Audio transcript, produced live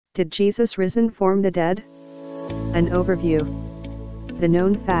Did Jesus risen from the dead? An overview. The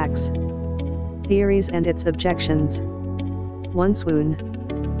known facts. Theories and its objections. 1.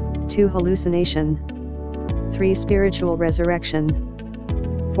 Swoon. 2. Hallucination. 3. Spiritual resurrection.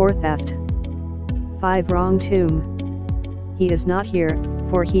 4. Theft. 5. Wrong tomb. He is not here,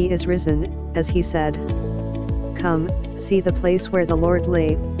 for he is risen, as he said. Come, see the place where the Lord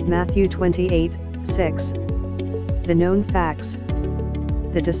lay, Matthew 28:6. The known facts.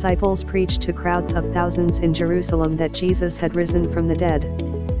 The disciples preached to crowds of thousands in Jerusalem that Jesus had risen from the dead.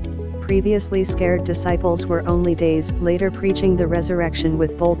 Previously scared disciples were only days later preaching the resurrection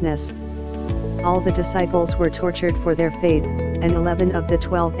with boldness. All the disciples were tortured for their faith, and 11 of the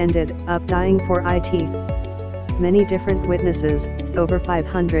 12 ended up dying for it. Many different witnesses, over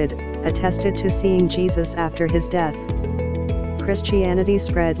 500, attested to seeing Jesus after his death. Christianity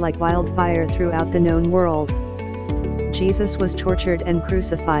spread like wildfire throughout the known world. Jesus was tortured and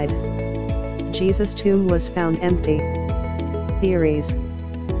crucified. Jesus' tomb was found empty. Theories.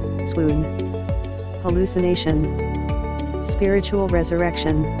 Swoon. Hallucination. Spiritual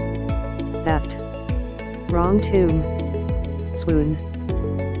resurrection. Theft. Wrong tomb. Swoon.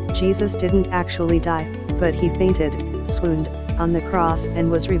 Jesus didn't actually die, but he fainted, swooned, on the cross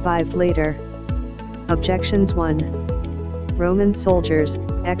and was revived later. Objections. 1. Roman soldiers,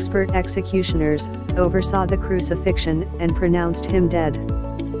 expert executioners, oversaw the crucifixion and pronounced him dead.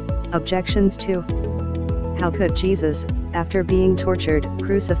 Objections. 2. How could Jesus, after being tortured,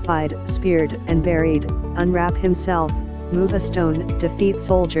 crucified, speared, and buried, unwrap himself, move a stone, defeat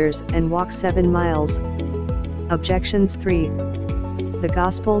soldiers, and walk 7 miles? Objections. 3. The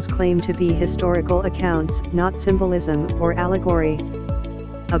Gospels claim to be historical accounts, not symbolism or allegory.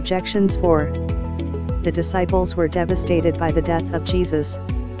 Objections. 4. The disciples were devastated by the death of Jesus.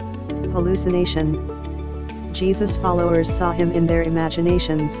 Hallucination. Jesus' followers saw him in their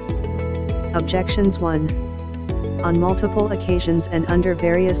imaginations. Objections. 1. On multiple occasions and under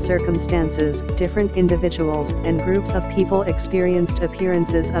various circumstances, different individuals and groups of people experienced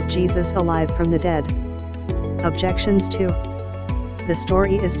appearances of Jesus alive from the dead. Objections. 2. The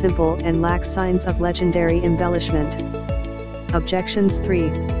story is simple and lacks signs of legendary embellishment. Objections.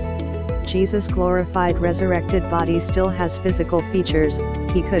 3. Jesus' glorified resurrected body still has physical features,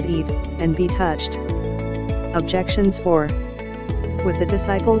 he could eat, and be touched. Objections. 4. Would the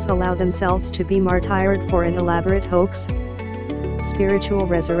disciples allow themselves to be martyred for an elaborate hoax? Spiritual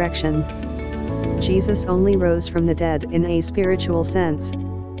resurrection. Jesus only rose from the dead in a spiritual sense.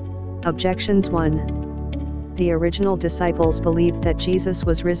 Objections. 1. The original disciples believed that Jesus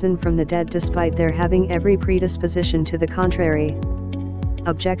was risen from the dead despite their having every predisposition to the contrary.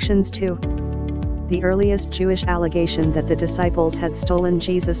 Objections. 2. The earliest Jewish allegation that the disciples had stolen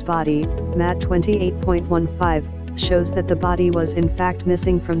Jesus' body, Matt 28:15, shows that the body was in fact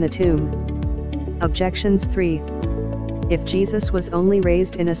missing from the tomb. Objections. 3. If Jesus was only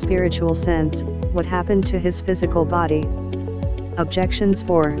raised in a spiritual sense, what happened to his physical body? Objections.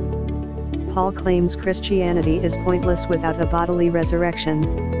 4. Paul claims Christianity is pointless without a bodily resurrection.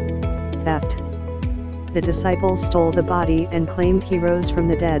 Theft. The disciples stole the body and claimed he rose from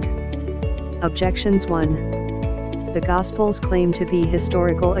the dead. Objections. 1. The Gospels claim to be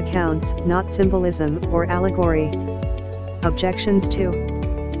historical accounts, not symbolism or allegory. Objections. 2.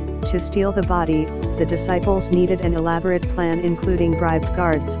 To steal the body, the disciples needed an elaborate plan including bribed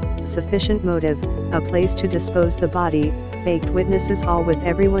guards, sufficient motive, a place to dispose the body, faked witnesses, all with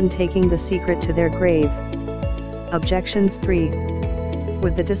everyone taking the secret to their grave. Objections. 3.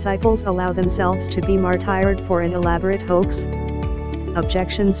 Would the disciples allow themselves to be martyred for an elaborate hoax?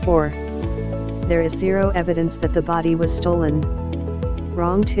 Objections. 4. There is zero evidence that the body was stolen.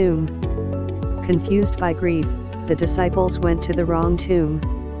 Wrong tomb. Confused by grief, the disciples went to the wrong tomb.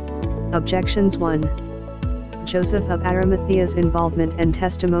 Objections. 1. Joseph of Arimathea's involvement and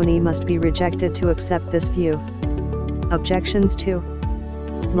testimony must be rejected to accept this view. Objections. 2.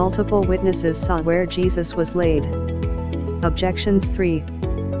 Multiple witnesses saw where Jesus was laid. Objections. 3.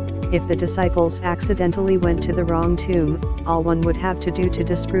 If the disciples accidentally went to the wrong tomb, all one would have to do to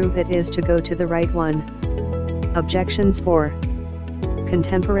disprove it is to go to the right one. Objections. 4.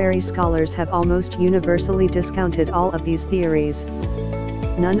 Contemporary scholars have almost universally discounted all of these theories.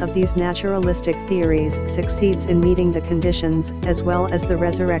 None of these naturalistic theories succeeds in meeting the conditions, as well as the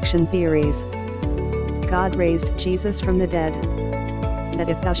resurrection theories. God raised Jesus from the dead. That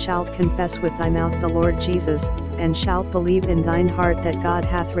if thou shalt confess with thy mouth the Lord Jesus, and shalt believe in thine heart that God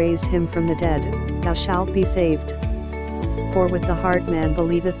hath raised him from the dead, thou shalt be saved. For with the heart man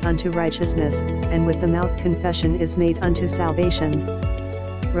believeth unto righteousness, and with the mouth confession is made unto salvation.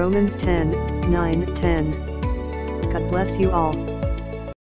 Romans 10:9-10. God bless you all.